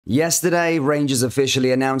Yesterday, Rangers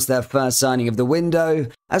officially announced their first signing of the window,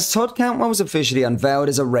 as Todd Cantwell was officially unveiled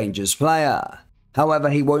as a Rangers player. However,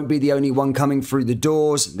 he won't be the only one coming through the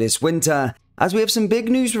doors this winter, as we have some big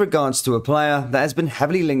news with regards to a player that has been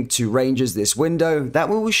heavily linked to Rangers this window that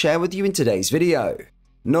we will share with you in today's video.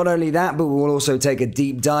 Not only that, but we will also take a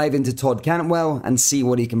deep dive into Todd Cantwell and see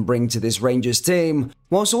what he can bring to this Rangers team,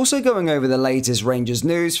 whilst also going over the latest Rangers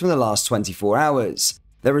news from the last 24 hours.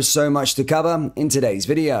 There is so much to cover in today's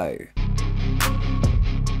video.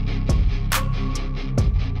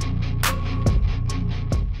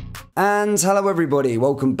 And hello everybody,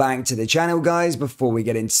 welcome back to the channel guys. Before we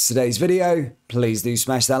get into today's video, please do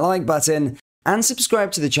smash that like button and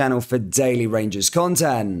subscribe to the channel for daily Rangers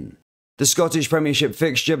content. The Scottish Premiership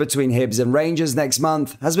fixture between Hibs and Rangers next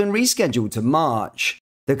month has been rescheduled to March.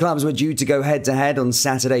 The clubs were due to go head-to-head on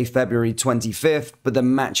Saturday, February 25th, but the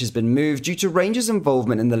match has been moved due to Rangers'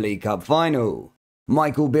 involvement in the League Cup final.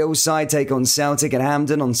 Michael Beale's side take on Celtic at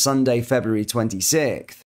Hampden on Sunday, February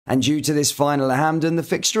 26th. And due to this final at Hampden, the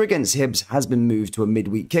fixture against Hibs has been moved to a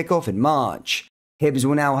midweek kickoff in March. Hibs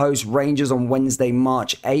will now host Rangers on Wednesday,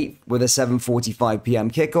 March 8th, with a 7:45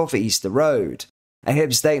 PM kickoff at Easter Road. A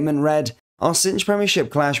Hibs statement read, "Our cinch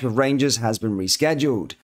Premiership clash with Rangers has been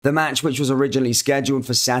rescheduled. The match, which was originally scheduled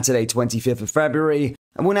for Saturday 25th of February,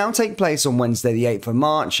 will now take place on Wednesday the 8th of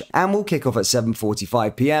March and will kick off at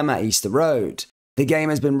 7:45 PM at Easter Road. The game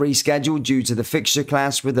has been rescheduled due to the fixture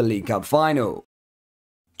clash with the League Cup final."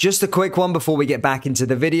 Just a quick one before we get back into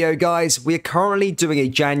the video, guys. We are currently doing a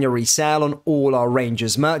January sale on all our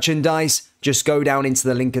Rangers merchandise. Just go down into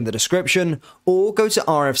the link in the description or go to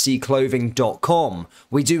rfcclothing.com.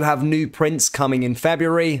 We do have new prints coming in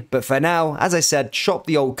February, but for now, as I said, shop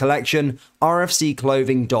the old collection,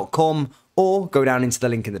 rfcclothing.com, or go down into the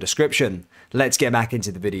link in the description. Let's get back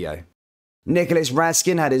into the video. Nicholas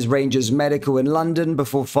Raskin had his Rangers medical in London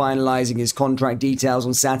before finalising his contract details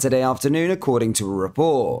on Saturday afternoon, according to a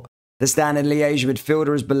report. The Standard Liège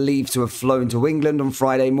midfielder is believed to have flown to England on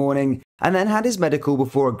Friday morning and then had his medical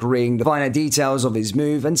before agreeing the finer details of his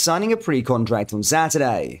move and signing a pre-contract on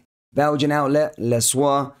Saturday. Belgian outlet Le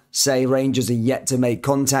Soir say Rangers are yet to make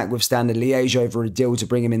contact with Standard Liège over a deal to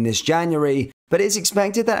bring him in this January, but it's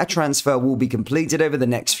expected that a transfer will be completed over the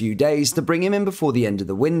next few days to bring him in before the end of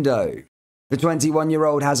the window. The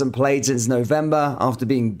 21-year-old hasn't played since November after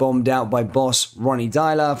being bombed out by boss Ronny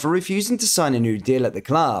Deila for refusing to sign a new deal at the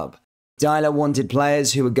club. Deila wanted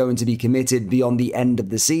players who were going to be committed beyond the end of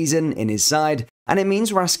the season in his side, and it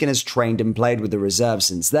means Raskin has trained and played with the reserve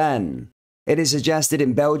since then. It is suggested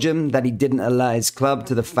in Belgium that he didn't alert his club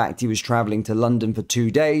to the fact he was travelling to London for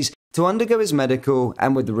 2 days to undergo his medical,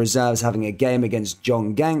 and with the reserves having a game against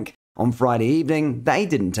John Genk on Friday evening that he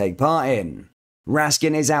didn't take part in.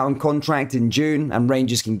 Raskin is out on contract in June and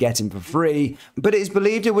Rangers can get him for free, but it is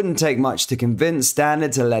believed it wouldn't take much to convince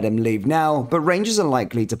Standard to let him leave now, but Rangers are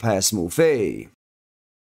likely to pay a small fee.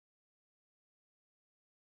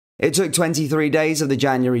 It took 23 days of the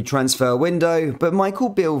January transfer window, but Michael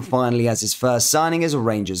Beale finally has his first signing as a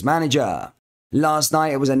Rangers manager. Last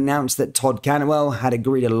night it was announced that Todd Cantwell had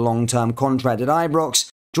agreed a long-term contract at Ibrox,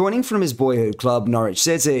 joining from his boyhood club Norwich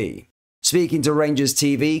City. Speaking to Rangers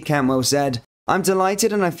TV, Cantwell said, "I'm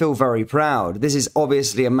delighted and I feel very proud. This is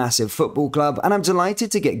obviously a massive football club and I'm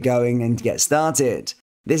delighted to get going and get started.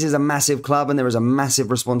 This is a massive club and there is a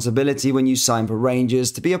massive responsibility when you sign for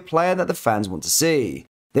Rangers to be a player that the fans want to see.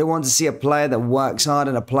 They want to see a player that works hard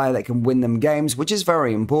and a player that can win them games, which is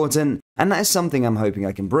very important, and that is something I'm hoping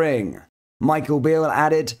I can bring." Michael Beale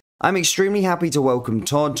added, "I'm extremely happy to welcome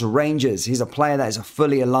Todd to Rangers. He's a player that is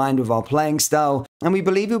fully aligned with our playing style and we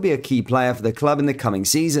believe he'll be a key player for the club in the coming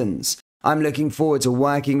seasons. I'm looking forward to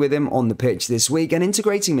working with him on the pitch this week and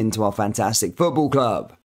integrating him into our fantastic football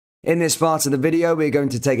club." In this part of the video, we're going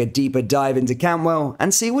to take a deeper dive into Cantwell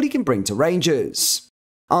and see what he can bring to Rangers.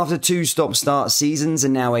 After 2 stop-start seasons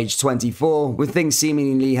and now age 24, with things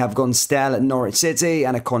seemingly have gone stale at Norwich City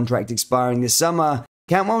and a contract expiring this summer,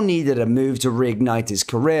 Cantwell needed a move to reignite his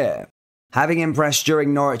career. Having impressed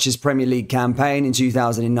during Norwich's Premier League campaign in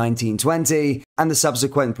 2019-20 and the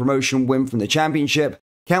subsequent promotion win from the Championship,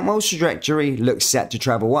 Cantwell's trajectory looked set to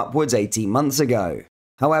travel upwards 18 months ago.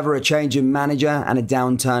 However, a change in manager and a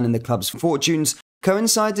downturn in the club's fortunes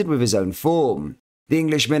coincided with his own form. The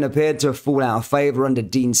Englishman appeared to have fallen out of favour under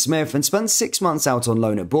Dean Smith and spent 6 months out on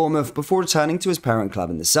loan at Bournemouth before returning to his parent club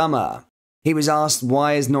in the summer. He was asked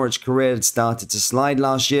why his Norwich career had started to slide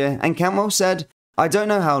last year, and Cantwell said, "I don't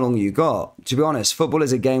know how long you got. To be honest, football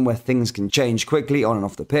is a game where things can change quickly on and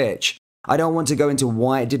off the pitch. I don't want to go into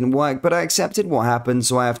why it didn't work, but I accepted what happened,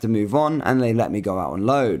 so I have to move on, and they let me go out on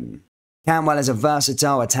loan." Cantwell is a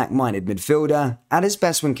versatile attack-minded midfielder, at his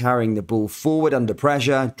best when carrying the ball forward under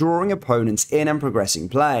pressure, drawing opponents in and progressing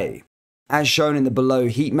play. As shown in the below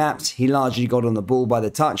heat maps, he largely got on the ball by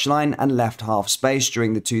the touchline and left half space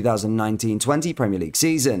during the 2019-20 Premier League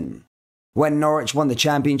season. When Norwich won the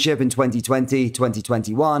Championship in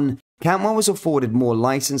 2020-2021, Cantwell was afforded more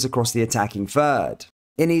license across the attacking third.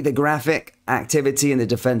 In either graphic, activity in the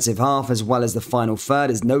defensive half as well as the final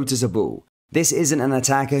third is noticeable. This isn't an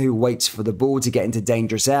attacker who waits for the ball to get into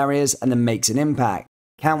dangerous areas and then makes an impact.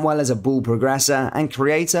 Cantwell is a ball progressor and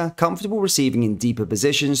creator, comfortable receiving in deeper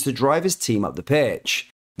positions to drive his team up the pitch.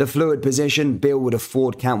 The fluid position Bill would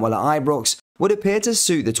afford Cantwell at Ibrox would appear to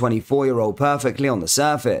suit the 24-year-old perfectly on the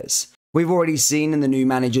surface. We've already seen in the new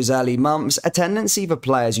manager's early months a tendency for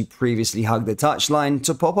players who previously hugged the touchline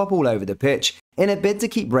to pop up all over the pitch in a bid to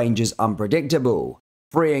keep Rangers unpredictable,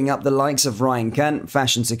 freeing up the likes of Ryan Kent,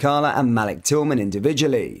 Fashion Sakala and Malik Tillman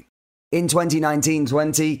individually. In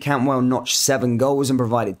 2019-20, Cantwell notched 7 goals and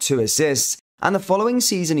provided 2 assists, and the following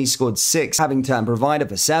season he scored 6, having turned provider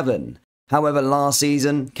for 7. However, last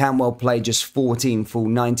season, Cantwell played just 14 full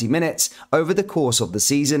 90 minutes over the course of the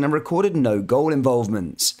season and recorded no goal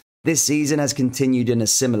involvements. This season has continued in a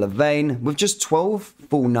similar vein, with just 12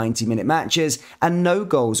 full 90-minute matches and no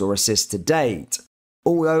goals or assists to date.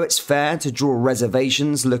 Although it's fair to draw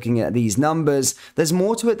reservations looking at these numbers, there's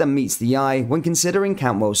more to it than meets the eye when considering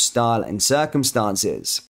Cantwell's style and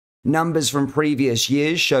circumstances. Numbers from previous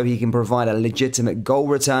years show he can provide a legitimate goal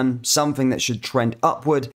return, something that should trend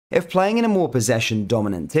upward if playing in a more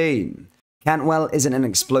possession-dominant team. Cantwell isn't an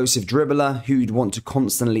explosive dribbler who'd want to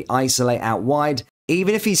constantly isolate out wide,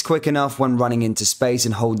 even if he's quick enough when running into space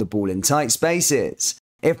and hold the ball in tight spaces.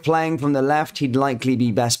 If playing from the left, he'd likely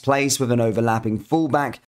be best placed with an overlapping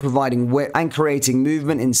fullback, providing width and creating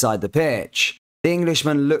movement inside the pitch. The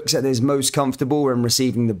Englishman looks at his most comfortable when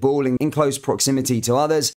receiving the ball in close proximity to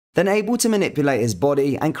others, then able to manipulate his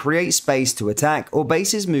body and create space to attack or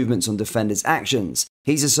base his movements on defenders' actions.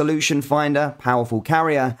 He's a solution finder, powerful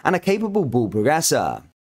carrier, and a capable ball progressor.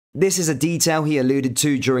 This is a detail he alluded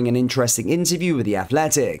to during an interesting interview with The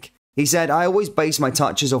Athletic. He said, "I always base my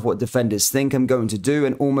touches off what defenders think I'm going to do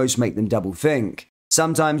and almost make them double think.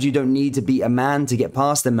 Sometimes you don't need to beat a man to get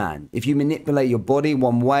past a man. If you manipulate your body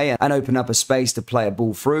one way and open up a space to play a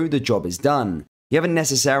ball through, the job is done. You haven't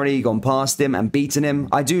necessarily gone past him and beaten him.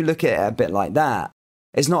 I do look at it a bit like that.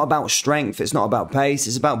 It's not about strength, it's not about pace,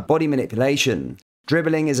 it's about body manipulation.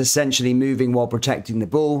 Dribbling is essentially moving while protecting the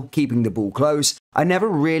ball, keeping the ball close. I never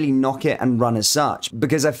really knock it and run as such,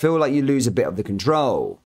 because I feel like you lose a bit of the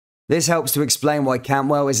control." This helps to explain why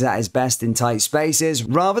Cantwell is at his best in tight spaces,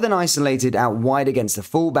 rather than isolated out wide against the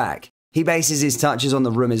fullback. He bases his touches on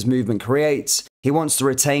the room his movement creates. He wants to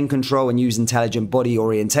retain control and use intelligent body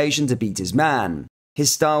orientation to beat his man.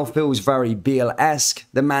 His style feels very Beale-esque.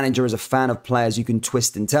 The manager is a fan of players who can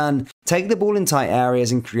twist and turn, take the ball in tight areas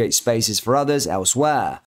and create spaces for others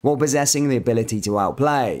elsewhere, while possessing the ability to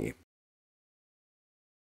outplay.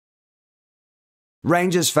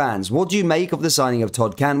 Rangers fans, what do you make of the signing of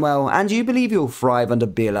Todd Cantwell, and do you believe he'll thrive under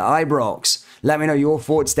Beale at Ibrox? Let me know your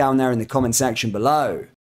thoughts down there in the comment section below.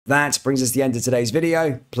 That brings us to the end of today's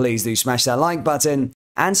video. Please do smash that like button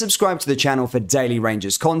and subscribe to the channel for daily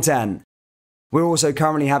Rangers content. We're also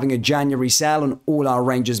currently having a January sale on all our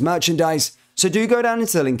Rangers merchandise, so do go down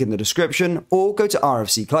into the link in the description or go to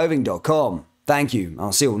rfcclothing.com. Thank you,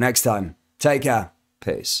 I'll see you all next time. Take care,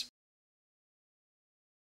 peace.